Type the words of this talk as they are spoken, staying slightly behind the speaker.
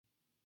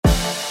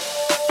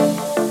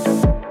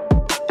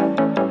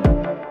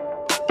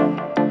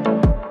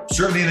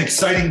certainly an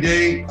exciting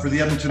day for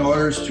the Edmonton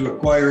Oilers to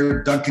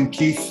acquire Duncan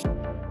Keith.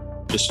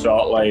 Just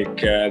felt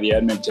like the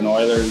Edmonton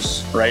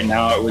Oilers right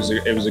now, it was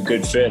a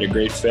good fit, a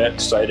great fit.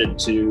 Excited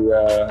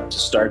to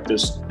start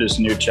this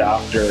new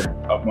chapter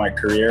of my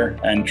career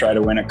and try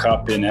to win a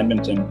cup in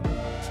Edmonton.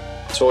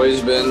 It's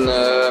always been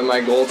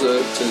my goal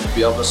to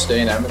be able to stay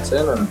in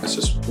Edmonton, and it's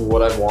just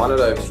what I've wanted.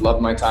 I've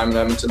loved my time in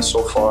Edmonton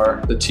so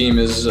far. The team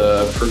is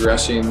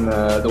progressing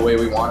the way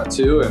we want it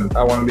to, and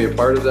I want to be a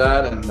part of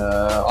that. And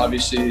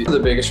obviously, the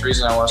biggest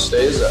reason I want to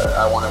stay is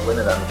I want to win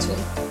at Edmonton.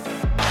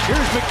 Here's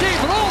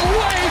McCabe, all the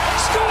way,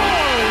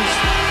 scores!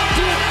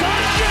 Did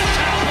that just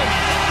happen?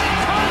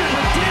 Connor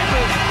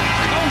McDavid,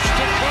 coast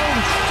to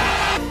coast.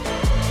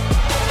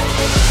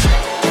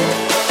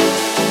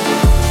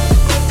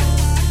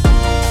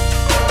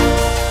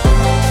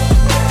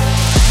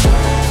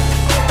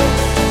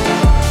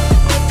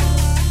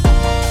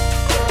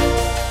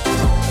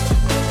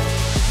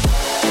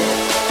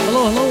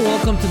 Hello,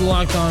 welcome to the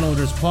Locked On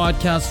Oilers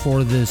podcast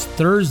for this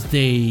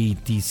Thursday,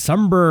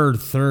 December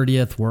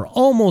 30th. We're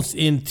almost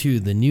into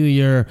the new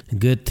year.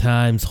 Good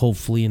times,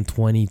 hopefully, in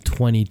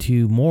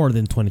 2022, more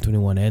than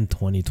 2021 and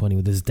 2020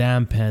 with this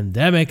damn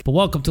pandemic. But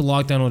welcome to the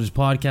Locked On Oilers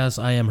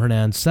podcast. I am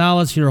Hernan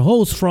Salas, your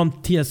host from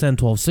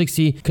TSN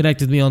 1260.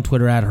 Connect with me on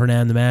Twitter at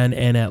HernanTheMan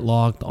and at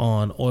Locked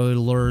On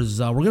Oilers.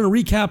 We're going to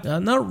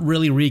recap, not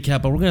really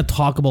recap, but we're going to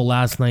talk about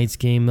last night's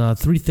game.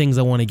 Three things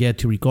I want to get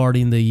to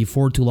regarding the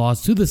 4-2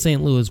 loss to the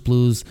St. Louis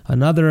Blues.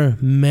 Another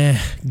meh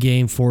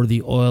game for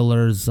the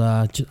Oilers.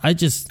 I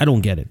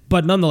don't get it.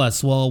 But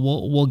nonetheless,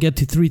 we'll get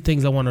to three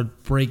things I want to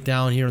break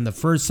down here in the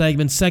first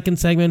segment. Second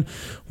segment,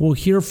 we'll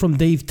hear from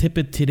Dave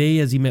Tippett today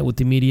as he met with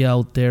the media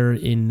out there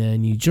in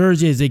New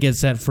Jersey as they get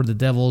set for the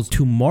Devils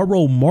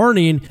tomorrow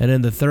morning. And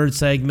in the third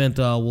segment,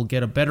 we'll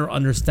get a better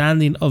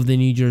understanding of the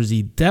New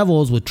Jersey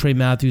Devils with Trey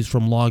Matthews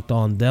from Locked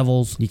On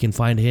Devils. You can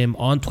find him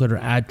on Twitter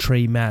at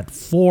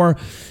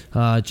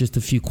TreyMatt4. Just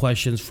a few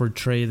questions for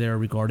Trey there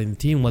regarding the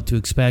team, what to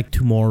expect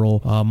tomorrow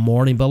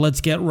morning. But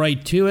let's get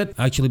right to it.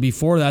 Actually,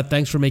 before that,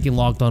 thanks for making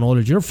Locked On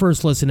Oilers your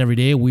first listen every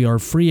day. We are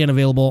free and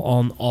available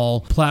on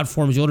all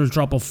platforms. The Oilers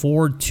drop a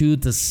 4-2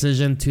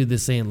 decision to the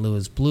St.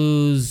 Louis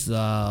Blues.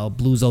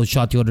 Blues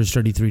outshot the Oilers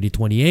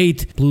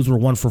 33-28. Blues were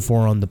 1 for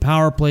 4 on the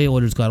power play.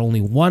 Oilers got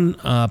only one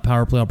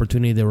power play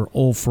opportunity. They were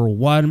 0 for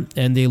 1,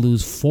 and they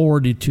lose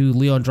 4-2.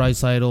 Leon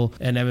Draisaitl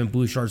and Evan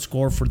Bouchard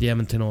score for the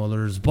Edmonton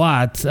Oilers.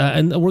 But,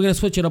 and we're going to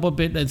switch it up a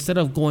bit. Instead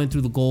of going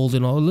through the goals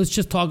and all, let's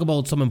just talk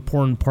about some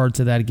important parts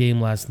of that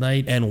game last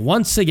night. And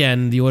once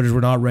again, the Oilers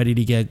were not ready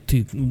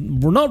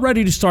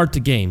to start the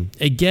game.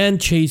 Again,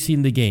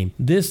 chasing the game.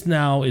 This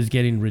now is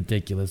getting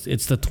ridiculous.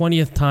 It's the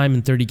 20th time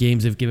in 30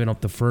 games they've given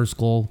up the first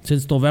goal.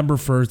 Since November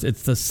 1st,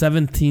 it's the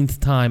 17th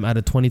time out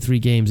of 23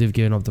 games they've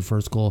given up the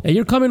first goal. And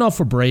you're coming off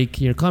a break.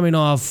 You're coming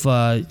off,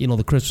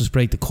 the Christmas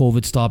break, the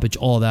COVID stoppage,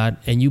 all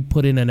that. And you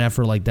put in an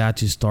effort like that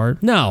to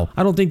start. Now,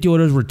 I don't think the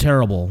Oilers were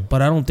terrible,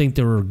 but I don't think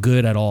they were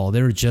good at all.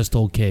 They were just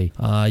okay.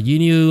 You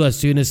knew as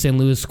soon as St.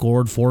 Louis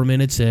scored 4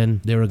 minutes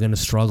in, they were going to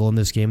struggle in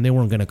this game. They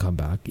weren't going to come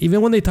back.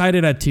 Even when they tied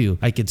it at 2,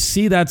 I could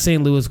see that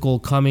St. Louis goal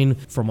coming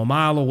from a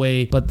mile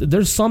away, but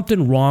there's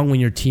something wrong when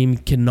your team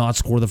cannot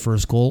score the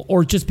first goal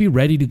or just be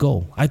ready to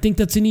go. I think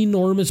that's an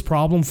enormous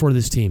problem for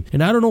this team,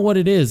 and I don't know what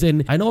it is.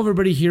 And I know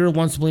everybody here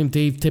wants to blame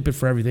Dave Tippett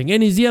for everything,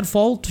 and is he at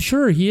fault?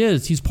 Sure, he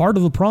is. He's part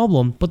of the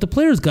problem, but the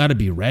players got to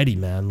be ready,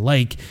 man.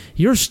 Like,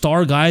 your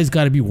star guys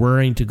got to be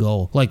raring to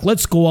go. Like,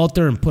 let's go out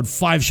there and put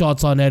 5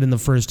 shots on net in the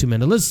first 2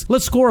 minutes.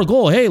 Let's score a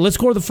goal. Hey, let's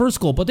score the first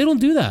goal, but they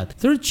don't do that.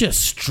 They're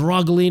just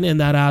struggling in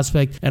that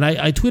aspect. And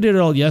I tweeted it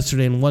out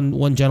yesterday, and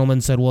one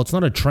gentleman said, well, it's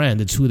not a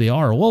trend, it's who they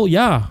are. Well,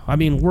 yeah, I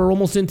mean, we're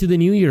almost into the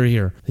new year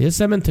here. This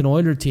Edmonton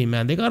Oilers team,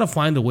 man, they got to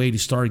find a way to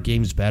start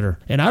games better.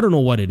 And I don't know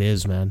what it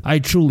is, man. I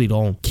truly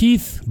don't.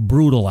 Keith,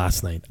 brutal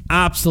last night.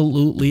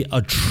 Absolutely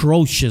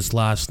atrocious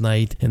last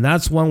night. And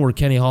that's one where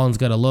Kenny Holland's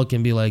got to look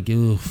and be like,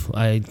 oof,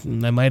 I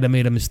might have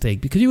made a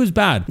mistake, because he was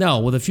bad. Now,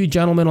 with a few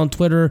gentlemen on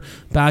Twitter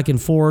back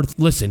and forth,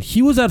 listen,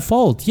 he was at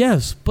fault,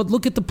 yes, but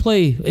look at the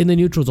play in the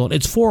neutral zone.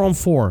 It's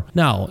 4-on-4.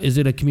 Now, is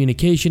it a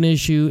communication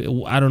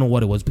issue? I don't know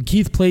what it was, but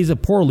Keith plays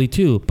it poorly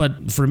too.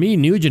 But for me,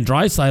 Nugent,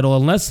 Draisaitl,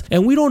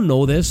 and we don't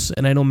know this,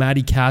 and I know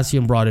Matty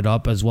Cassian brought it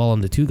up as well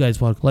on the Two Guys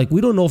podcast, like,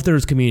 we don't know if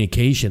there's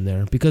communication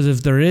there, because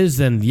if there is,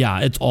 then yeah,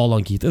 it's all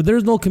on Keith. If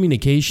there's no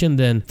communication,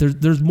 then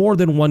there's more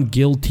than one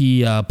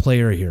guilty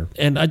player here.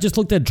 And I just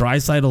looked at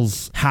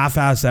Draisaitl's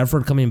half-ass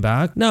effort coming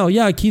back. Now,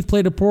 yeah, Keith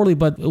played it poorly,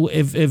 but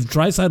if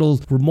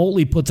Draisaitl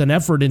remotely puts an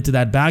effort into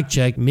that back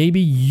check, maybe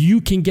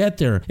you can get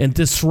there and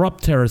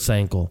disrupt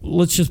Tarasenko.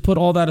 Let's just put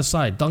all that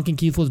aside. Duncan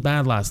Keith was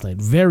bad last night.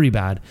 Very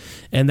bad.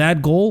 And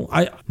that goal,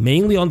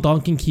 mainly on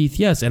Duncan Keith,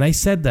 yes. And I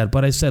said that,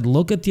 but I said,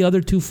 look at the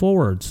other two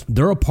forwards.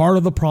 They're a part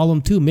of the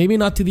problem too. Maybe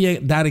not to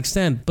that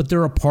extent, but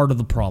they're a part of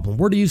the problem.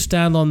 Where do you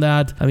stand on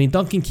that? I mean,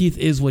 Duncan Keith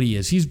is what he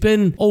is. He's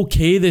been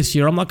okay this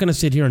year. I'm not going to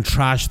sit here and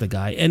trash the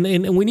guy. And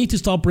we need to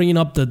stop bringing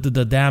up the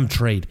damn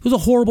trade. It was a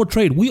horrible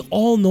trade. We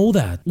all know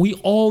that. We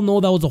all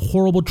know that was a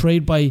horrible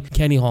trade by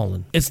Kenny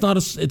Holland.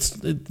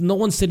 No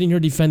one's sitting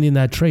here defending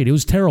that trade. It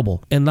was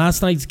terrible. And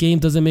last night's game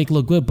doesn't make it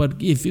look good. But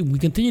if we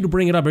continue to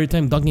bring it up every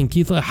time Duncan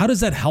Keith, how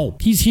does that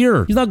help? He's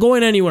here. He's not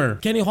going anywhere.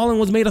 Kenny Holland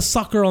was made a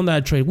sucker on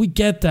that trade. We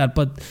get that,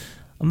 but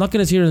I'm not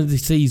going to sit here and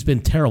say he's been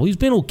terrible. He's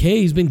been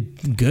okay. He's been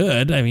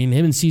good. I mean,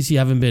 him and Ceci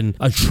haven't been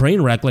a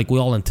train wreck like we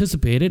all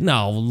anticipated.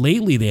 Now,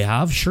 lately they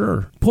have,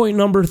 sure. Point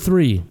number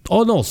 3.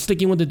 Oh, no,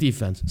 sticking with the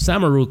defense.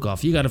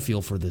 Samorukov, you got to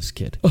feel for this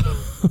kid.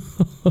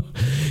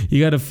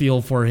 You got to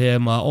feel for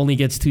him. Only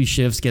gets 2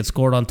 shifts, gets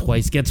scored on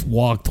twice, gets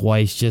walked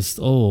twice. Just,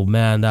 oh,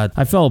 man,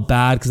 I felt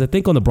bad because I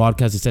think on the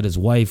broadcast it said his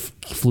wife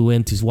flew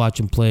in to watch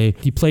him play.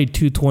 He played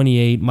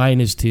 2:28,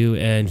 -2,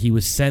 and he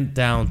was sent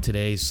down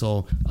today.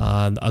 So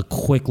a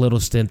quick little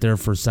stint there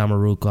for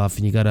Samorukov.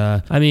 And you got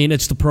to, I mean,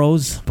 it's the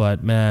pros,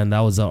 but, man,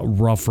 that was a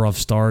rough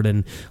start.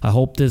 And I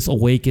hope this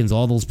awakens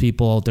all those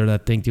people out there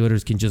that think the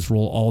Oilers can just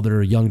roll all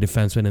their young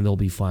defensemen and they'll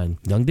be fine.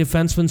 Young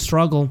defensemen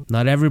struggle.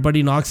 Not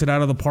everybody knocks it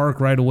out of the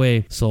park right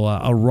away. So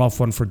a rough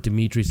one for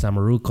Dmitry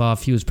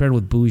Samorukov. He was paired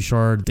with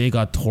Bouchard. They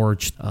got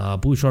torched.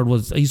 Bouchard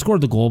he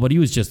scored the goal, but he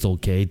was just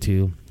okay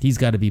too. He's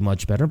got to be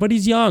much better, but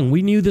he's young.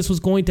 We knew this was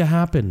going to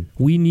happen.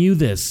 We knew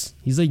this.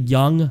 He's a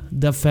young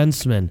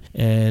defenseman,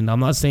 and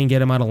I'm not saying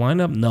get him out of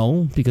lineup,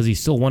 no, because he's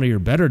still one of your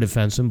better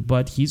defensemen,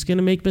 but he's going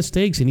to make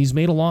mistakes, and he's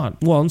made a lot.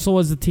 Well, and so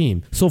has the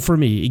team. So for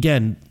me,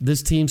 again,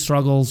 this team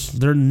struggles.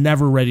 They're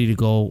never ready to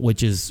go,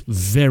 which is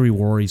very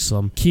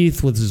worrisome.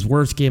 Keith with his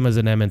worst game as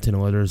an Edmonton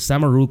Oilers.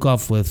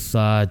 Samorukov with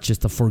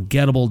just a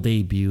forgettable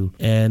debut,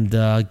 and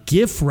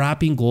gift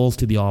wrapping goals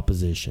to the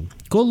opposition.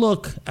 Go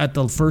look at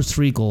the first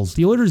 3 goals.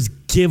 The Oilers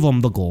give them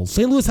the goals.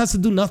 St. Louis has to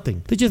do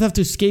nothing. They just have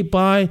to skate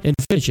by and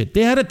finish it.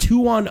 They had a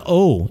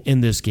 2-on-0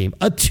 in this game.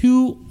 A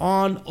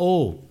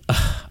 2-on-0.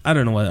 I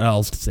don't know what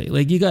else to say.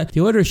 Like, you got the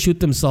Oilers shoot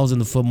themselves in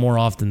the foot more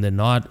often than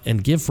not,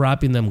 and gift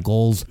wrapping them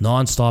goals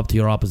nonstop to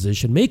your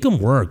opposition. Make them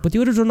work, but the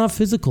Oilers are not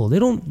physical. They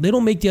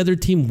don't make the other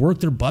team work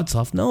their butts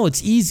off. No,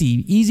 it's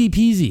easy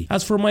peasy.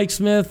 As for Mike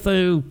Smith,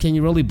 can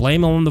you really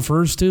blame him on the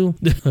first 2?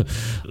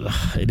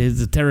 It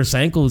is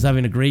Tarasenko who's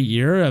having a great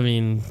year. I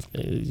mean,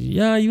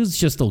 yeah, he was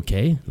just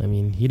okay. I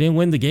mean, he didn't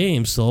win the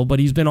game, but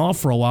he's been off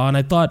for a while, and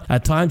I thought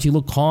at times he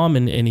looked calm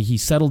and he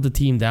settled the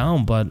team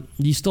down, but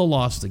he still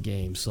lost the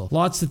game. So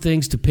lots of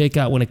things to pick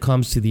out when it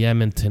comes to the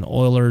Edmonton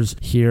Oilers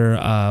here,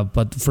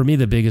 but for me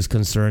the biggest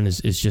concern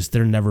is just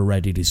they're never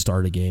ready to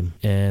start a game,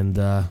 and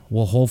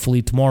well,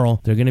 hopefully tomorrow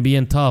they're going to be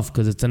in tough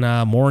because it's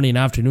a morning,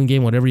 afternoon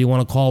game, whatever you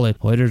want to call it.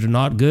 Oilers are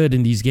not good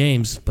in these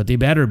games, but they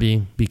better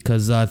be,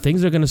 because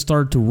things are going to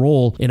start to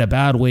roll in a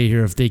bad way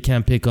here if they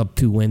can't pick up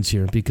 2 wins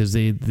here, because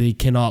they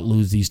cannot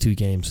lose these 2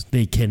 games.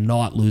 They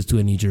cannot lose to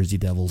a New Jersey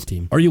Devils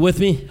team. Are you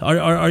with me?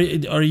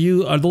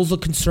 Are those the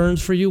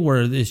concerns for you,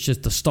 where it's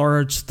just the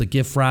starts, the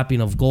gift wrapping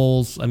of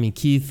goals? I mean,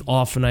 Keith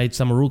off tonight.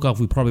 Samorukov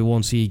we probably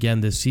won't see again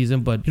this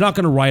season, but you're not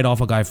going to write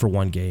off a guy for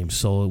 1 game,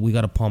 so we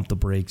got to pump the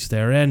brakes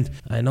there. And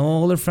I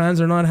know Oilers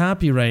fans are not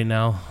happy right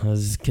now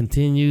as it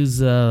continues.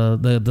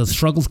 The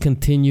struggles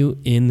continue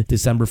in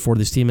December for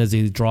this team as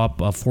they drop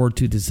a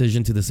 4-2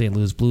 decision to the St.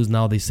 Louis Blues.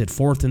 Now they sit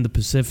 4th in the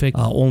Pacific,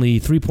 only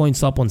 3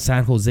 points up on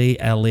San Jose,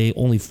 LA,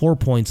 only 4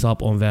 points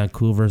up on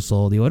Vancouver.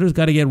 So the Oilers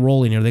got to get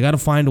rolling here. They got to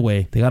find a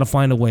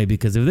way.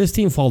 Because if this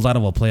team falls out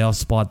of a playoff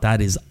spot,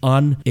 that is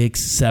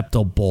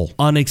unacceptable.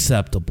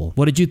 Unacceptable.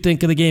 What did you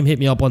think of the game? Hit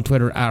me up on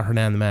Twitter at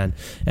HernanTheMan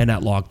and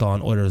at Locked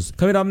On Oilers.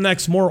 Coming up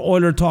next, more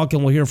Oiler talk,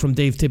 and we'll hear from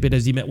Dave Tippett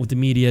as he met with the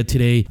media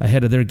today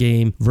ahead of their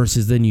game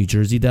versus the New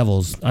Jersey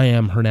Devils. I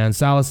am Hernan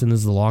Salas, and this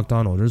is the Locked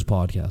On Oilers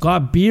podcast.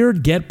 Got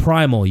beard? Get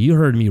Primal. You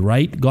heard me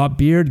right. Got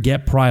beard?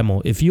 Get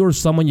Primal. If you or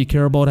someone you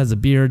care about has a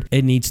beard,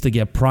 it needs to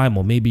get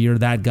Primal. Maybe you're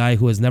that guy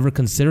who has never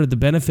considered the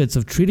benefits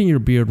of treating your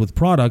beard with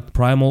product.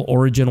 Primal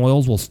Origin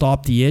Oils will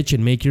stop the itch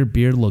and make your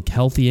beard look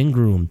healthy and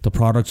groomed. The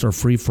products are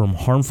free from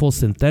harmful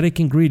synthetic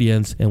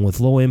ingredients and with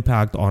low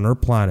impact on our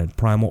planet.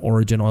 Primal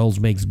Origin Oils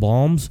makes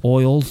balms,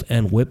 oils,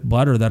 and whipped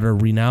butter that are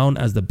renowned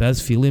as the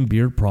best feeling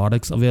beard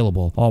products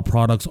available. All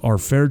products are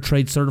fair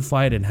trade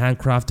certified and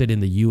handcrafted in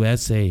the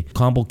USA.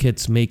 Combo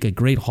kits make a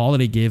great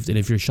holiday gift, and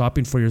if you're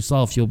shopping for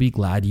yourself, you'll be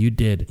glad you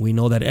did. We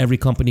know that every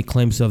company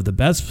claims to have the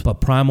best,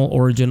 but Primal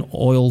Origin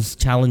Oils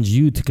challenge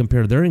you to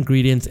compare their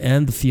ingredients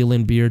and the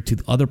feel-in beard to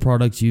other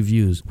products you've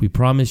used. We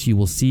promise you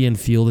will see and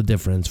feel the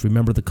difference.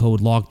 Remember, the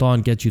code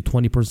LOCKEDON gets you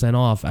 20% 20%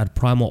 off at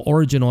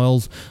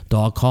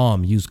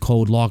primaloriginoils.com. Use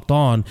code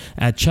LOCKEDON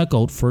at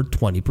checkout for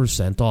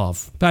 20%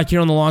 off. Back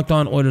here on the Locked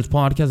On Oilers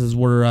podcast as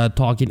we're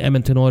talking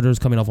Edmonton Oilers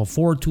coming off a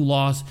 4-2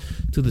 loss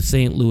to the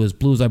St. Louis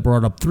Blues. I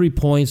brought up 3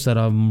 points that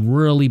I'm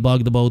really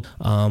bugged about.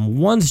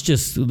 One's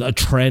just a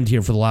trend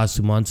here for the last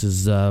 2 months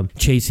is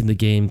chasing the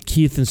game.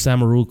 Keith and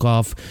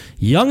Samorukov,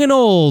 young and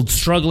old,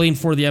 struggling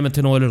for the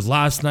Edmonton Oilers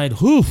last night.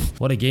 Whew,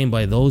 what a game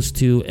by those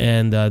two.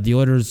 And the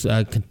Oilers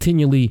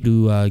continually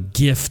do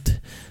gift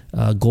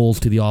goals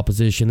to the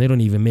opposition. They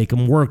don't even make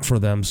them work for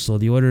them. So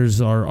the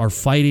Oilers are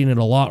fighting it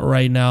a lot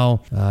right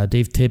now.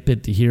 Dave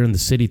Tippett here in the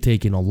city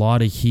taking a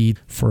lot of heat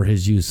for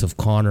his use of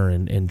Connor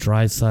and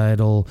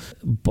Draisaitl.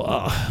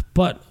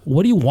 But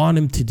what do you want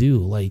him to do?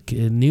 Like,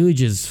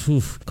 Nuge is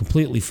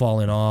completely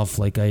falling off.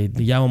 Like,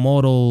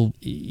 Yamamoto,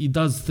 he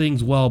does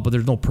things well, but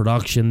there's no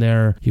production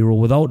there. You were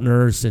without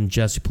Nurse and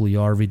Jesse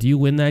Puljujarvi. Do you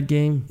win that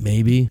game?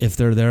 Maybe. If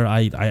they're there,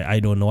 I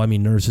don't know. I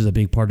mean, Nurse is a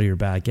big part of your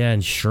back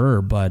end,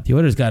 sure, but the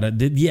Oilers got to...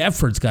 The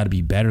effort's got to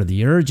be better.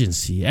 The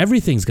urgency,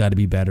 everything's got to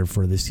be better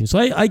for this team. So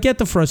I get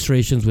the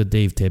frustrations with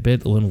Dave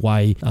Tippett and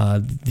why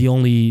the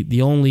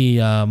only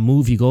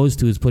move he goes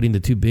to is putting the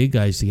two big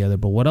guys together.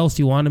 But what else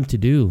do you want him to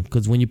do?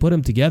 Because when you put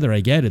them together, I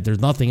get it. There's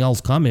nothing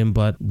else coming,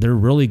 but they're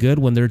really good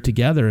when they're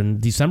together.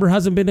 And December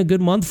hasn't been a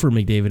good month for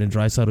McDavid and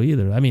Draisaitl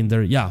either. I mean,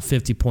 they're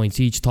 50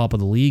 points each, top of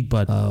the league,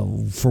 but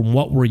from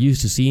what we're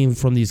used to seeing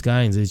from these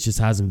guys, it just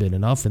hasn't been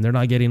enough, and they're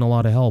not getting a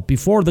lot of help.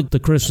 Before the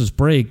Christmas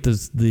break,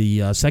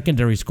 the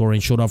secondary scoring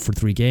showed up for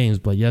 3 games,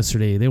 but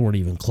yesterday they weren't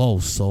even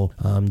close. So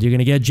you're going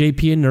to get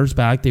JP and Nurse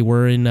back. They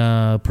were in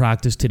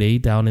practice today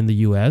down in the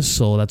U.S.,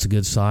 so that's a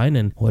good sign.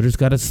 And Oilers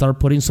got to start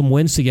putting some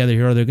wins together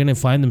here, or they're going to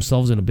find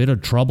themselves in a bit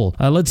of trouble.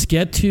 Let's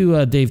get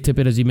to Dave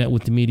Tippett as he met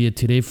with the media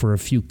today for a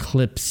few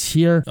clips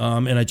here.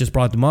 And I just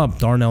brought them up.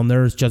 Darnell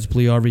Nurse, Jesse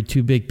Puljujarvi,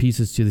 2 big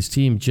pieces to this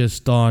team.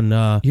 Just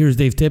on here's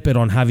Dave Tippett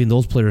on having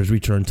those players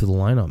return to the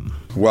lineup.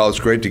 Well, it's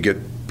great to get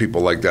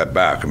people like that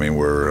back. I mean,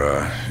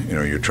 we're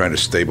you're trying to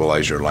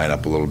stabilize your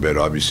lineup a little bit.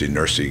 Obviously,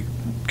 Nursey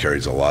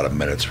carries a lot of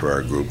minutes for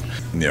our group.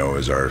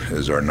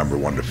 Is our number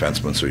one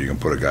defenseman. So you can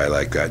put a guy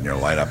like that in your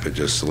lineup. It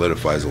just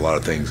solidifies a lot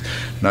of things.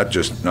 Not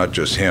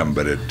just him,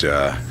 but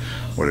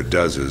what it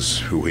does is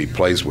who he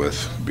plays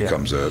with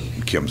becomes a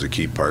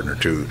key partner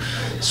too.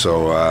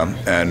 So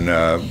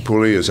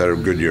Puli has had a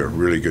good year,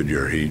 really good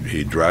year.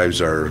 He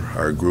drives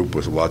our group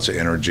with lots of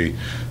energy,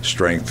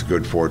 strength,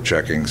 good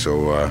forechecking.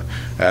 So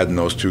adding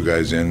those 2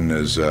 guys in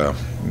is it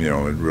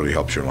really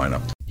helps your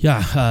lineup.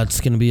 Yeah,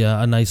 it's going to be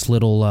a nice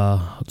little,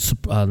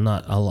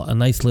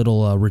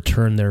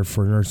 return there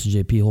for Nurse and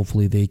JP.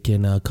 Hopefully they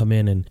can come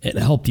in and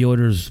help the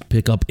Oilers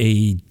pick up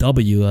a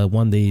W. I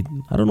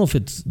don't know if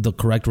it's the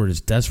correct word is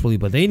desperately,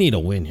 but they need a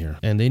win here,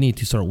 and they need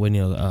to start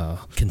winning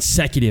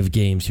consecutive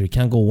games here. You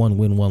can't go 1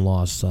 win, 1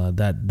 loss.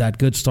 That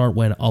good start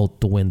went out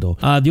the window.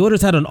 The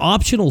Oilers had an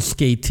optional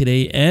skate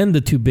today, and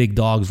the 2 big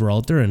dogs were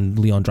out there, and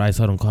Leon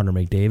Draisaitl and Connor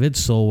McDavid.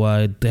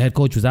 So the head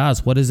coach was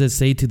asked, what does it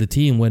say to the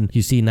team when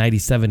you see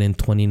 97 and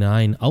 29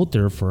 out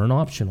there for an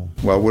optional?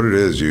 Well, what it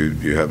is,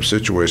 you have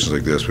situations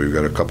like this. We've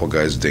got a couple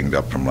guys dinged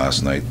up from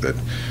last night that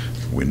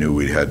we knew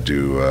we had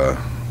to.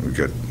 We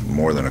got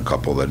more than a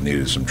couple that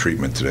needed some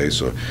treatment today.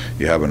 So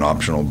you have an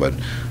optional, but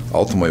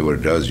ultimately what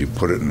it does, you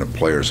put it in the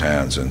players'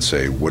 hands and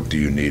say, what do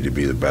you need to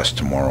be the best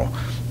tomorrow?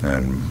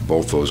 And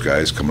both those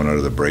guys coming out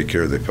of the break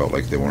here, they felt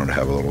like they wanted to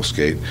have a little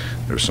skate.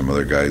 There's some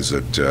other guys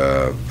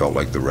that felt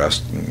like the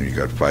rest. You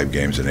got 5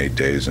 games in 8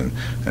 days and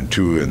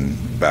 2 in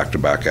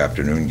back-to-back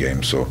afternoon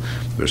games. So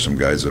there's some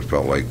guys that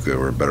felt like they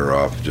were better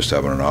off just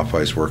having an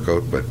off-ice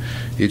workout. But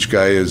each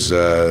guy is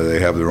they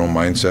have their own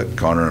mindset.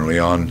 Connor and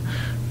Leon,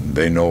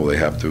 they know they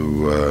have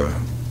to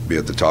be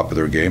at the top of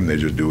their game. They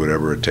just do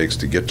whatever it takes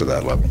to get to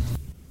that level.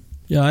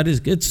 Yeah, it is.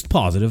 It's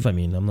positive. I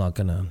mean, I'm not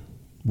going to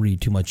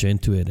read too much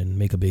into it and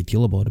make a big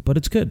deal about it, but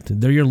it's good.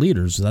 They're your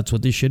leaders. That's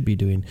what they should be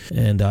doing,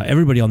 and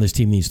everybody on this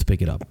team needs to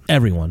pick it up.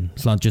 Everyone.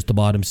 It's not just the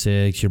bottom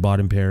 6, your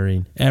bottom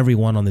pairing.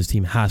 Everyone on this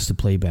team has to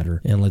play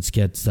better, and let's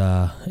get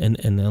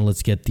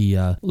let's get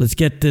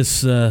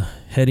this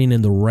heading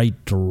in the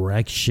right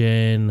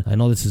direction. I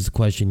know this is a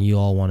question you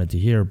all wanted to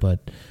hear,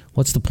 but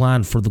what's the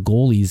plan for the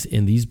goalies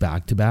in these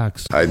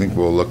back-to-backs? I think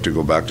we'll look to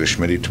go back to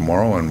Schmitty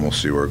tomorrow, and we'll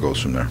see where it goes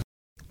from there.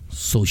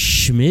 So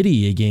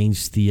Schmitty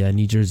against the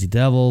New Jersey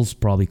Devils,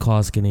 probably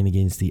Koskinen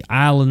against the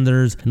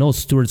Islanders. I know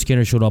Stuart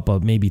Skinner showed up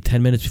maybe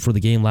 10 minutes before the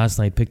game last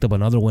night, picked up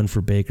another win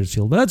for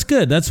Bakersfield. But that's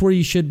good. That's where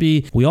you should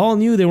be. We all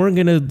knew they weren't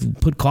going to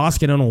put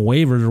Koskinen on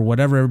waivers or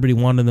whatever everybody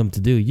wanted them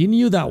to do. You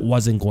knew that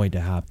wasn't going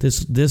to happen.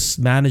 This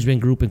management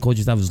group and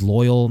coaching staff is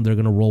loyal. They're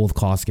going to roll with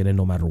Koskinen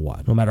no matter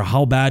what. No matter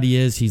how bad he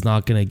is, he's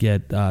not going to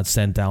get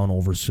sent down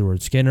over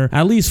Stuart Skinner,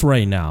 at least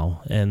right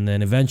now. And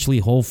then eventually,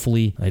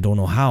 hopefully, I don't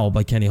know how,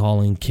 but Kenny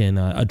Holland can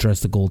address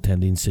address the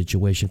goaltending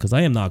situation, because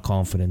I am not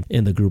confident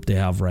in the group they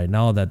have right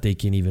now that they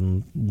can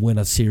even win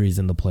a series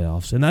in the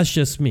playoffs. And that's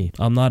just me.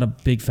 I'm not a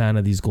big fan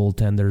of these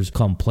goaltenders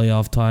come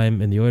playoff time,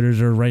 and the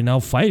Oilers are right now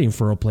fighting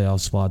for a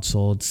playoff spot.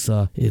 So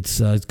it's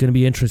going to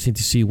be interesting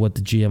to see what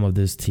the GM of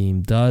this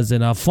team does.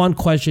 And a fun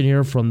question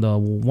here from the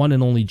one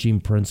and only Gene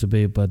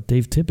Principe, but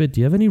Dave Tippett,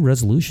 do you have any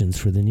resolutions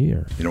for the new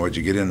year? You know what,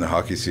 you get in the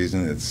hockey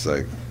season, it's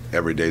like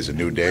every day's a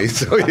new day,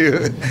 so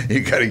you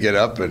got to get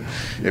up, and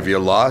if you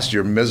lost,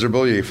 you're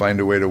miserable, you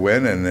find a way to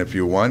win, and if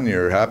you won,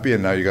 you're happy,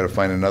 and now you got to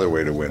find another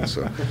way to win.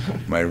 So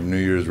my New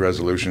Year's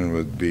resolution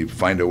would be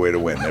find a way to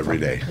win every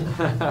day.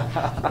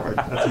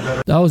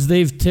 That was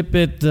Dave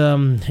Tippett,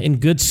 in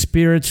good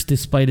spirits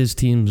despite his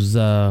team's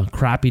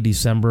crappy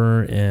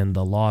December and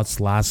the loss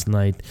last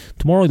night.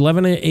 Tomorrow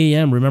 11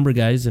 a.m. remember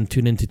guys, and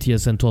tune into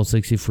TSN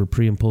 1260 for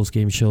pre and post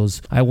game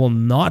shows. I will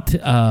not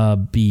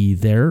be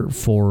there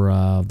for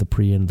the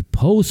pre and the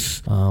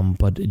post,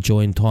 but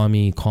join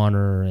Tommy,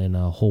 Connor, and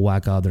a whole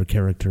whack of other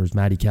characters,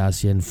 Matty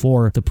Cassian,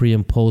 for the pre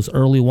and post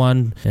early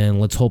one. And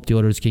let's hope the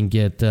Oilers can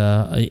get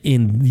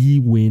in the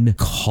win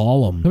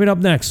column. Coming up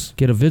next,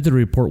 get a visitor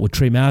report with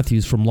Trey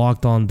Matthews from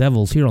Locked On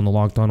Devils here on the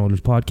Locked On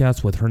Oilers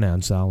podcast with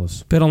Hernan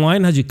Salas.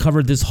 BetOnline has you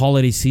covered this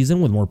holiday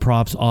season with more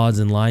props, odds,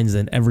 and lines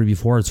than ever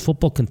before as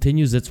football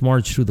continues its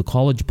march through the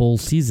College Bowl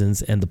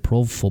seasons and the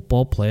Pro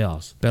Football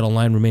Playoffs.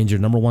 BetOnline remains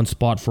your number one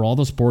spot for all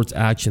the sports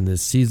action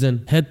this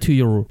season. Head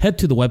to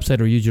the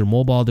website or use your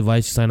mobile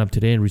device to sign up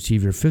today and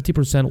receive your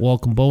 50%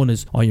 welcome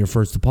bonus on your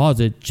first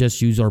deposit. Just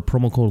use our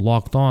promo code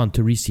LOCKEDON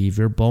to receive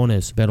your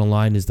bonus.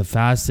 BetOnline is the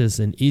fastest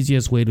and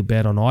easiest way to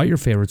bet on all your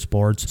favorite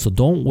sports, so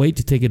don't wait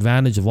to take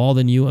advantage of all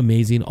the new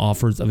amazing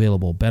offers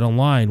available.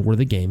 BetOnline, where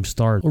the game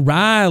starts. All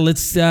right,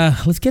 let's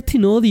get to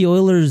know the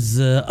Oilers'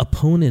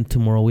 opponent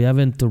tomorrow. We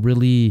haven't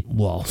really,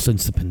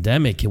 since the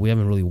pandemic, we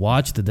haven't really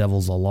watched the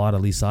Devils a lot.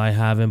 At least I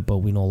haven't, but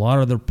we know a lot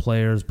of their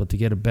players. But to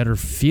get a better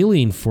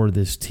feeling for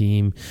this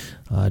team,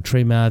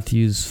 Trey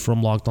Matthews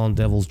from Locked On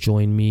Devils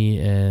joined me,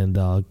 and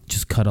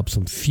just cut up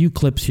some few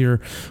clips here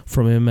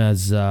from him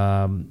as,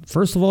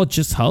 first of all,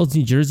 just how's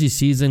New Jersey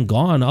season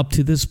gone up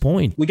to this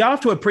point? We got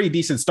off to a pretty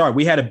decent start.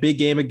 We had a big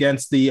game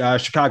against the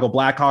Chicago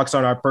Blackhawks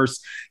on our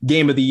first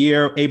game of the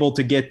year, able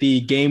to get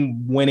the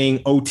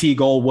game-winning OT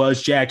goal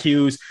was Jack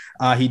Hughes.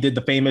 He did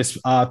the famous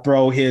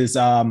throw his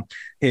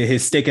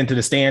stick into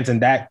the stands,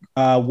 and that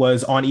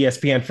was on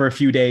ESPN for a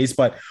few days.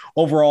 But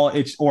overall,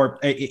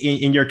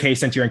 in your case,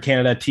 since you're in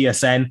Canada,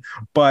 TSN.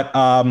 But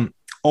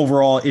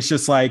overall, it's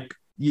just like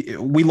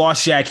we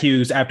lost Jack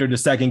Hughes after the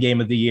second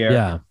game of the year.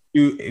 Yeah.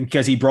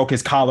 Because he broke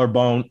his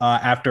collarbone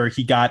after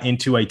he got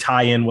into a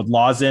tie-in with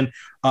Lawson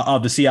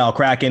of the Seattle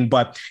Kraken.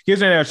 But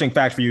here's an interesting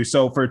fact for you.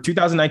 So for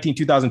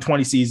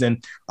 2019-2020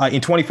 season, in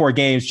 24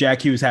 games,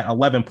 Jack Hughes had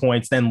 11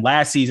 points. Then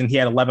last season, he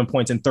had 11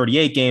 points in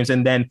 38 games.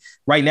 And then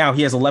right now,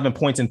 he has 11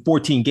 points in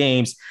 14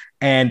 games.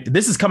 And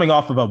this is coming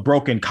off of a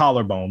broken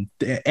collarbone.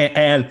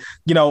 And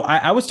you know,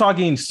 I was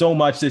talking so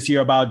much this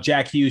year about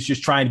Jack Hughes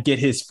just trying to get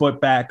his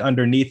foot back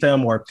underneath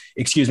him, or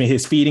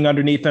his feeding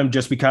underneath him,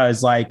 just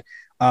because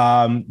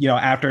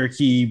after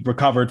he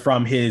recovered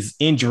from his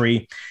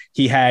injury,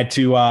 he had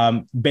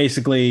to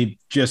basically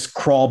just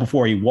crawl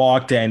before he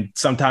walked. And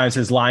sometimes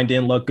his line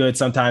didn't look good.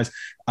 Sometimes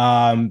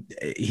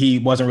he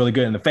wasn't really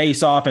good in the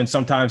face-off. And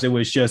sometimes it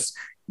was just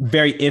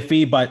very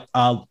iffy. But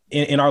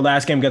in our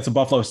last game against the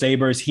Buffalo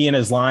Sabres, he and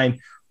his line,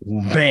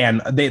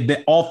 man,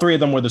 they all three of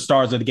them were the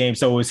stars of the game.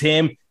 So it was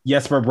him,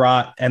 Jesper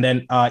Bratt, and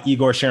then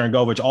Igor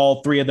Sharangovich.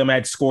 All three of them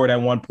had scored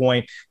at one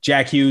point.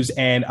 Jack Hughes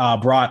and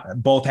Bratt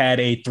both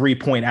had a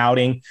 3-point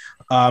outing.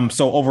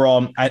 So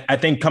overall, I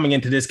think coming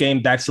into this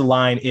game, that's the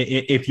line.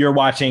 If you're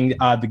watching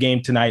the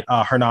game tonight,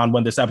 Hernan,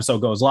 when this episode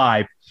goes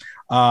live,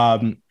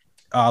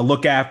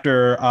 look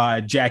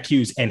after Jack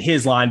Hughes and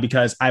his line,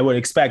 because I would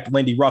expect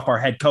Lindy Ruff, our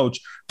head coach,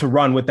 to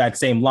run with that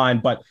same line.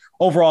 But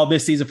overall,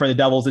 this season for the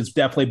Devils, it's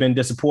definitely been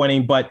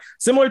disappointing. But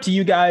similar to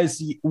you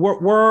guys,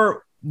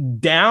 we're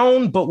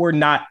down, but we're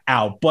not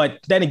out. But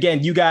then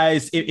again, you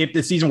guys, if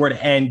the season were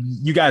to end,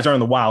 you guys are in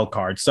the wild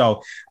card.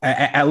 So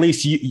at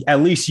least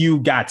you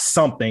got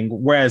something.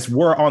 Whereas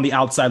we're on the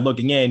outside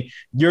looking in.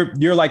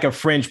 You're like a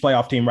fringe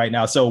playoff team right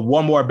now. So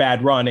one more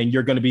bad run and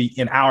you're going to be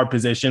in our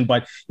position.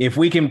 But if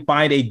we can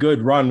find a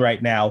good run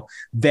right now,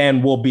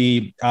 then we'll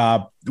be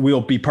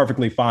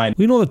perfectly fine.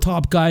 We know the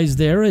top guys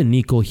there, and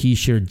Nico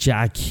Hischier,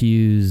 Jack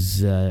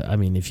Hughes.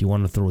 If you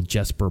want to throw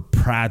Jesper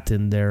Bratt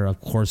in there,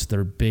 of course,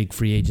 their big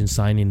free agent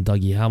signing,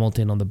 Dougie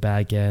Hamilton on the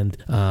back end.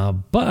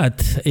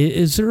 But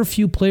is there a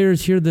few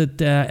players here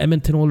that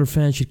Edmonton Oilers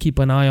fans should keep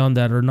an eye on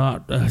that are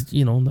not,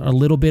 a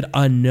little bit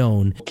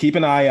unknown? Keep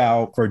an eye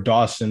out for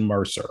Dawson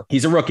Mercer.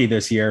 He's a rookie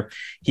this year.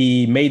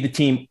 He made the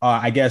team.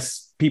 I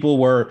guess people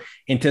were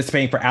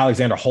anticipating for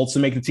Alexander Holtz to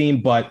make the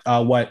team, but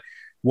what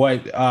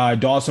what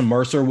Dawson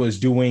Mercer was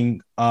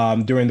doing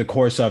during the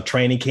course of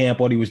training camp,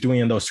 what he was doing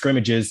in those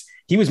scrimmages,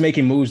 he was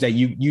making moves that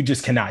you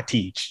just cannot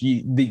teach.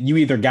 You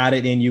either got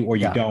it in you or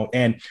you don't.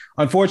 And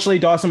unfortunately,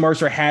 Dawson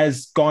Mercer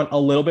has gone a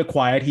little bit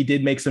quiet. He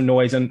did make some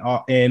noise in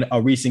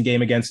a recent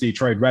game against the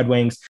Detroit Red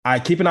Wings. I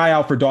keep an eye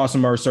out for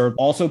Dawson Mercer.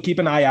 Also keep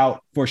an eye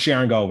out for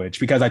Sharangovich,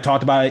 because I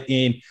talked about it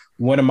in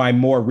one of my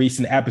more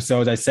recent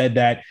episodes. I said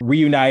that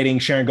reuniting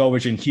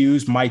Sharangovich and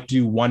Hughes might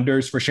do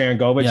wonders for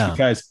Sharangovich,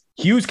 because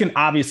Hughes can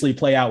obviously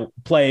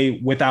play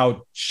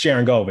without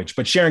Sharangovich,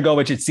 but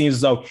Sharangovich, it seems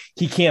as though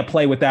he can't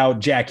play without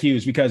Jack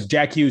Hughes, because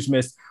Jack Hughes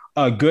missed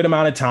a good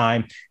amount of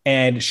time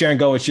and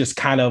Sharangovich just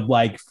kind of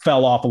like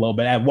fell off a little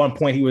bit. At one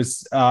point he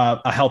was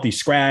a healthy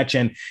scratch,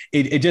 and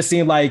it just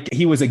seemed like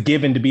he was a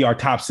given to be our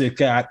top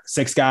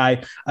six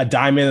guy, a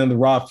diamond in the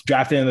rough,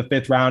 drafted in the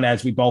 5th round.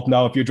 As we both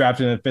know, if you're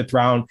drafted in the 5th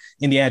round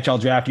in the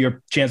NHL draft,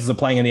 your chances of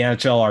playing in the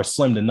NHL are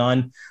slim to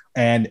none.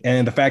 And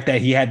the fact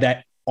that he had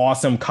that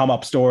awesome come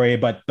up story,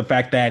 but the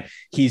fact that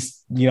he's,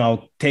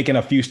 taken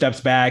a few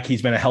steps back,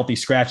 he's been a healthy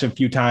scratch a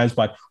few times,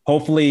 but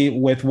hopefully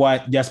with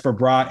what Jesper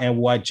Bratt and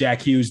what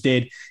Jack Hughes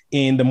did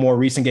in the more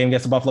recent game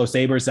against the Buffalo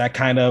Sabres, that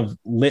kind of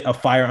lit a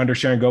fire under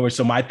Sharangovich.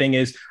 So my thing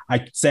is,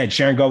 I said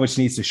Sharangovich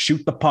needs to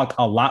shoot the puck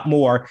a lot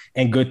more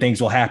and good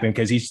things will happen,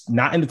 because he's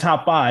not in the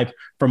top 5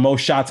 for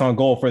most shots on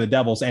goal for the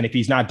Devils. And if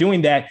he's not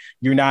doing that,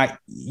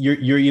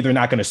 you're either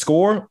not going to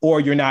score or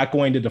you're not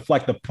going to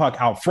deflect the puck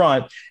out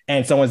front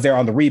and someone's there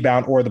on the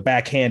rebound or the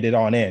backhanded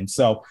on in.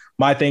 So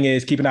my thing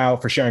is keep an eye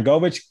out for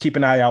Sharangovich, keep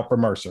an eye out for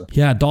Mercer.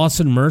 Yeah,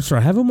 Dawson Mercer. I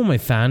have him on my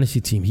fantasy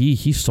team.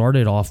 He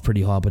started off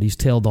pretty hot, but he's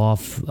tailed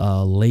off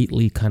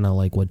lately, kind of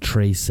like what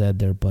Trey said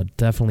there, but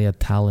definitely a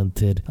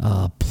talented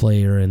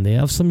player. And they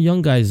have some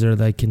young guys there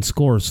that can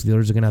score, so the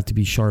others are going to have to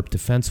be sharp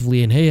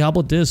defensively. And hey, how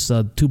about this?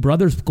 2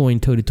 brothers going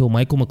toe-to-toe,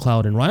 Michael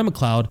McLeod and Ryan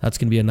McLeod. That's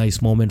going to be a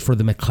nice moment for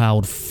the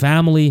McLeod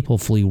family.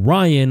 Hopefully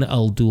Ryan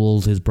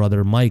outduels his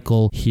brother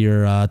Michael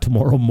here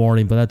tomorrow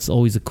morning, but that's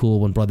always cool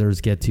when brothers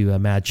get to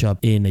match up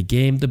in a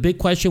game. The big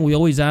question we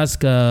always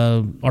ask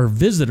our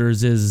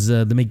visitors is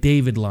the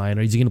McDavid line.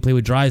 Or is he going to play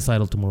with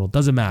Draisaitl tomorrow?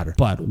 Doesn't matter.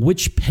 But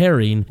which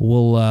pairing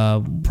will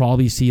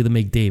probably see the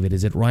McDavid?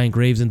 Is it Ryan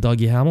Graves and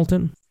Dougie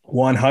Hamilton?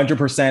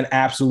 100%,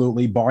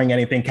 absolutely, barring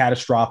anything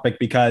catastrophic,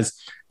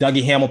 because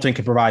Dougie Hamilton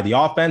can provide the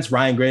offense.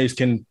 Ryan Graves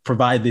can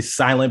provide the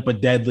silent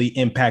but deadly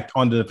impact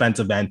on the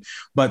defensive end.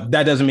 But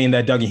that doesn't mean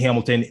that Dougie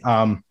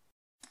Hamilton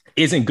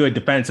isn't good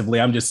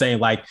defensively. I'm just saying,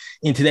 like,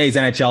 in today's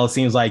NHL, it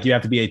seems like you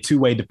have to be a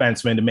two-way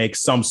defenseman to make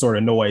some sort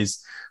of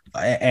noise.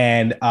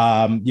 And,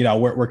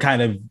 we're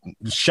kind of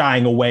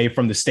shying away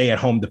from the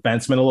stay-at-home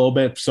defenseman a little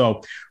bit.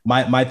 So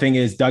my thing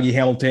is Dougie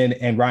Hamilton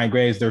and Ryan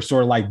Graves, they're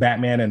sort of like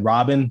Batman and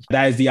Robin.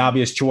 That is the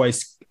obvious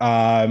choice.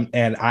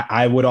 And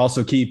I would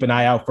also keep an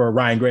eye out for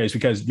Ryan Graves,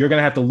 because you're going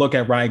to have to look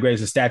at Ryan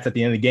Graves' stats at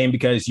the end of the game,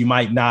 because you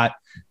might not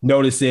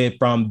notice it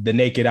from the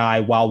naked eye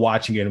while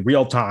watching it in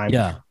real time.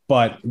 Yeah.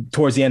 But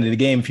towards the end of the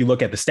game, if you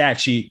look at the stat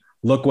sheet,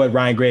 look what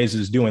Ryan Graves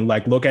is doing.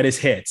 Like, look at his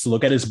hits,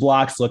 look at his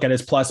blocks, look at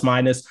his plus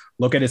minus,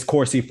 look at his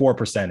Corsi for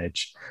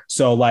percentage.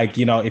 So,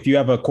 if you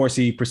have a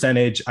Corsi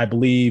percentage, I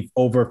believe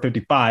over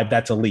 55,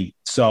 that's elite.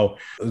 So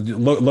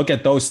look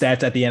at those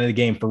stats at the end of the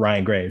game for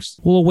Ryan Graves.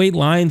 We'll await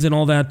lines and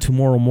all that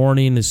tomorrow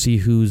morning to see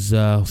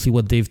see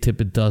what Dave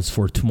Tippett does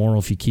for tomorrow,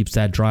 if he keeps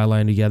that dry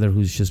line together,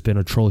 who's just been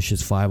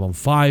atrocious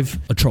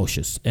 5-on-5.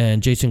 Atrocious.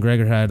 And Jason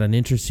Gregor had an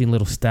interesting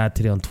little stat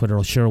today on Twitter.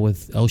 I'll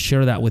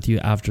share that with you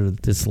after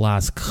this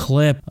last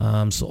clip.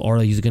 Or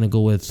he's going to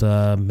go with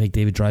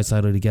McDavid,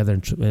 Draisaitl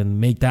together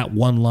and make that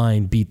one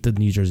line beat the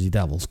New Jersey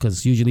Devils,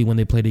 because usually when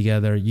they play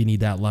together, you need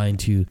that line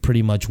to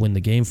pretty much win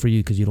the game for you,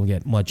 because you don't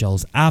get much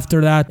else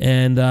after that.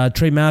 And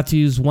Trey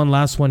Matthews, one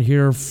last one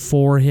here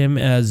for him,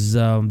 as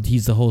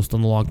he's the host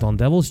on the Locked On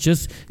Devils,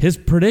 just his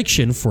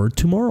prediction for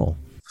tomorrow.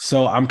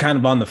 So I'm kind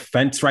of on the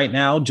fence right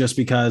now, just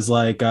because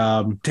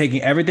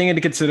taking everything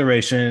into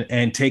consideration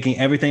and taking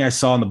everything I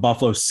saw in the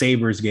Buffalo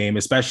Sabres game,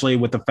 especially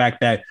with the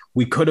fact that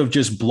we could have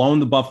just blown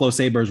the Buffalo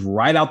Sabres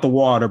right out the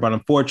water, but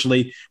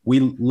unfortunately we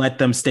let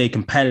them stay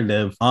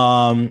competitive.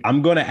 I'm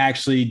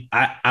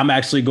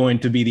actually going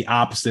to be the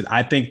opposite.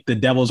 I think the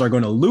Devils are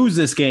going to lose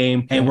this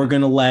game, and we're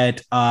going to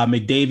let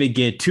McDavid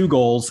get 2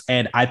 goals.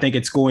 And I think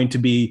it's going to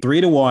be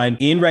 3-1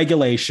 in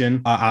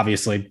regulation,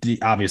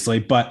 obviously.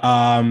 But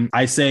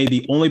I say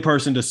the only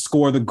person to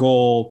score the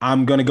goal,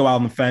 I'm going to go out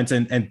on the fence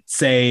and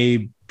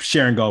say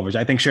Sharangovich.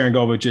 I think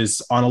Sharangovich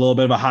is on a little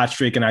bit of a hot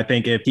streak, and I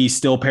think if he's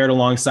still paired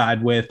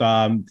alongside with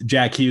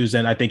Jack Hughes,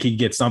 then I think he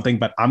gets something.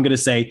 But I'm going to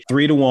say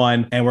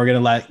 3-1, and we're going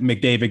to let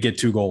McDavid get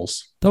 2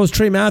 goals. That was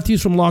Trey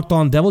Matthews from Locked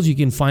On Devils. You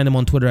can find him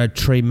on Twitter at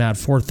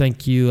TreyMatt4.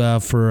 Thank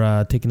you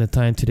for taking the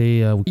time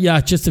today.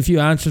 Just a few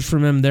answers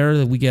from him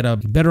there. We get a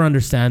better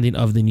understanding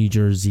of the New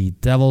Jersey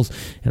Devils.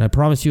 And I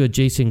promise you a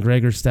Jason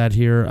Gregor stat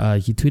here.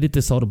 He tweeted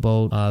this out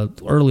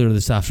about earlier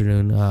this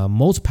afternoon.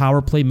 Most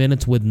power play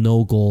minutes with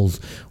no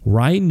goals.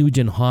 Ryan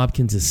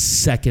Nugent-Hopkins is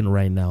second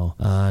right now.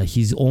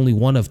 He's only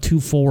one of 2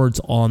 forwards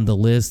on the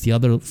list. The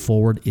other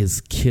forward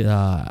is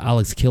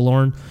Alex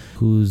Killorn,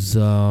 who's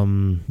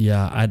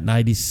at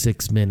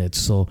 96 minutes.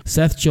 So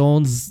Seth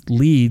Jones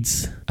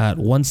leads at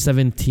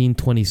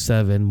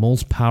 117.27,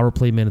 most power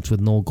play minutes with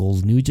no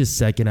goals. Nugent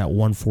second at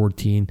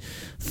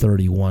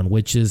 114.31,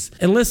 which is,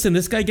 and listen,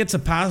 this guy gets a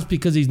pass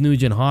because he's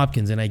Nugent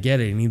Hopkins, and I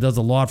get it, and he does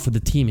a lot for the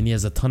team, and he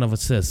has a ton of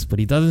assists, but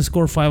he doesn't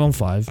score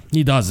 5-on-5.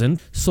 He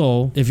doesn't.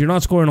 So if you're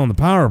not scoring on the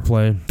power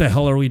play, what the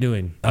hell are we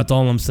doing? That's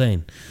all I'm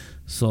saying.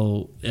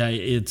 So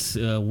it's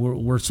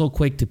we're so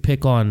quick to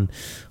pick on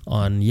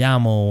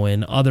Yamo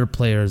and other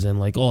players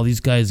and like, oh, these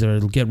guys are,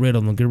 get rid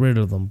of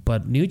them.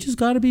 But Nugent's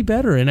got to be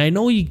better. And I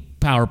know he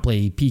power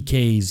play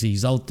PKs.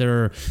 He's out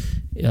there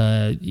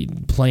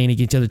playing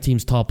against other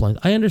teams' top lines.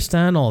 I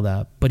understand all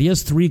that, but he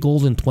has 3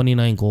 goals in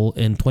 29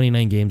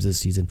 games this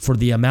season. For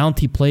the amount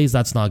he plays,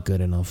 that's not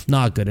good enough.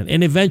 Not good enough.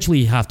 And eventually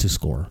you have to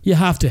score. You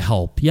have to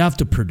help. You have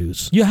to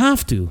produce. You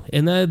have to.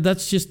 And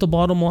that's just the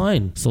bottom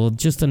line. So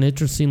just an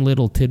interesting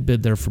little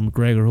tidbit there from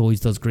Gregor, who always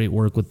does great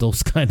work with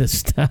those kind of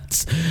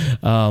stats.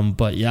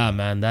 But yeah,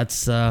 man,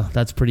 that's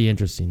pretty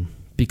interesting.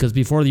 Because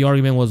before the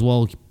argument was,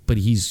 well, but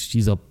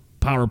he's a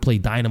power play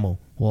dynamo.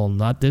 Well,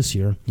 not this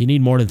year. You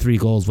need more than 3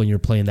 goals when you're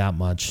playing that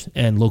much.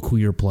 And look who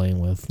you're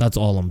playing with. That's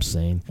all I'm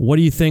saying. What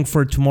do you think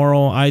for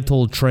tomorrow? I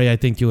told Trey I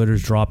think the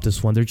Oilers dropped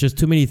this one. There's just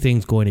too many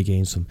things going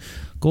against them.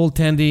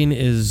 Goaltending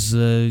is,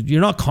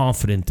 you're not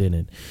confident in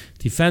it.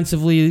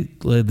 Defensively,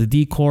 the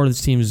D-core,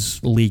 this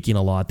team's leaking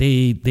a lot.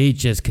 They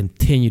just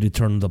continue to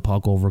turn the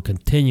puck over.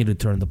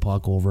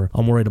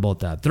 I'm worried about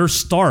that. Their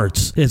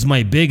starts is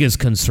my biggest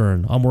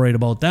concern. I'm worried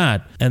about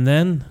that. And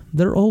then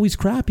they're always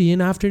crappy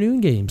in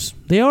afternoon games.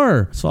 They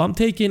are. So I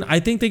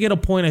think they get a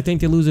point. I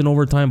think they lose in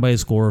overtime by a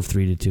score of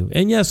 3-2.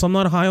 And yes, I'm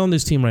not high on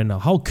this team right now.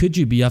 How could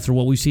you be after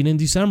what we've seen in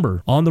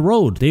December? On the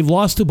road, they've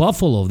lost to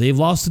Buffalo. They've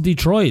lost to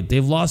Detroit.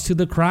 They've lost to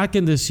the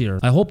Kraken this year.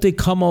 I hope they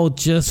come out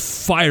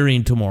just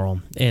firing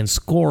tomorrow and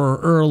score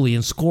early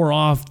and score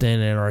often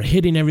and are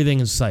hitting everything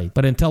in sight.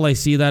 But until I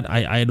see that,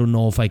 I don't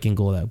know if I can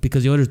go that,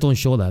 because the Oilers don't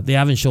show that. They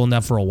haven't shown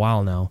that for a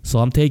while now. So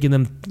I'm taking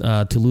them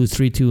to lose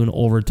 3-2 in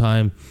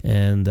overtime.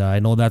 And I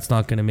know that's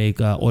not going to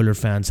make Oiler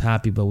fans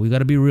happy, but we got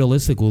to be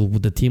realistic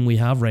with the team we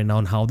have right now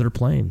and how they're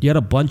playing. You had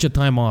a bunch of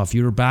time off.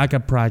 You were back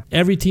at practice.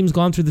 Every team's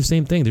gone through the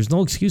same thing. There's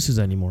no excuses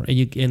anymore.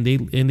 And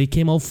they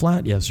came out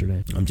flat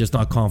yesterday. I'm just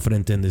not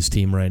confident in this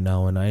team right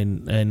now,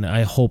 and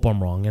I hope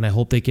I'm wrong. And I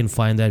hope they can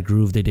find that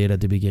groove they did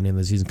at the beginning of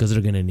the season, because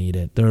they're going to need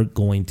it. They're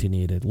going to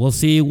need it. We'll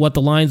see what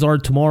the lines are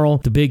tomorrow.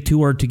 The big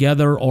two are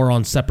together or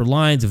on separate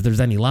lines. If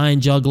there's any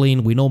line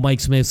juggling, we know Mike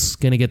Smith's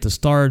going to get the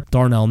start.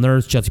 Darnell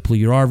Nurse, Jesse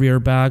Puljujarvi are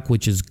back,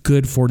 which is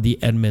good for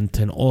the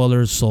Edmonton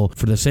Oilers. So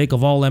for the sake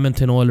of all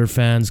Edmonton Oilers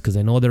fans, because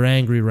I know they're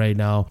angry right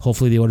now,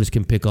 hopefully the Oilers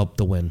can pick up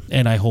the win.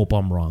 And I hope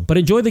I'm wrong. But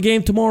enjoy the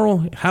game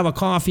tomorrow. Have a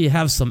coffee,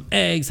 have some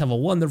eggs, have a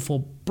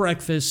wonderful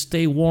breakfast,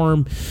 stay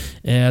warm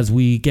as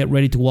we get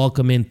ready to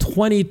welcome in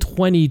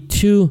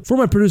 2022. For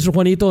my producer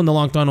Juanito and the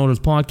Locked On Oilers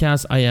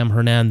podcast, I am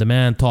Hernan the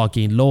Man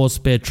talking Los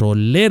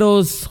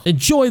Petroleros.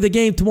 Enjoy the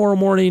game tomorrow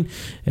morning,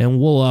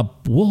 and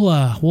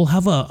we'll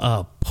have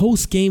a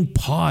post-game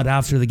pod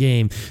after the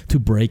game to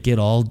break it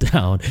all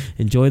down.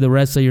 Enjoy the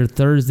rest of your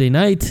Thursday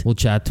night. We'll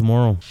chat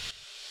tomorrow.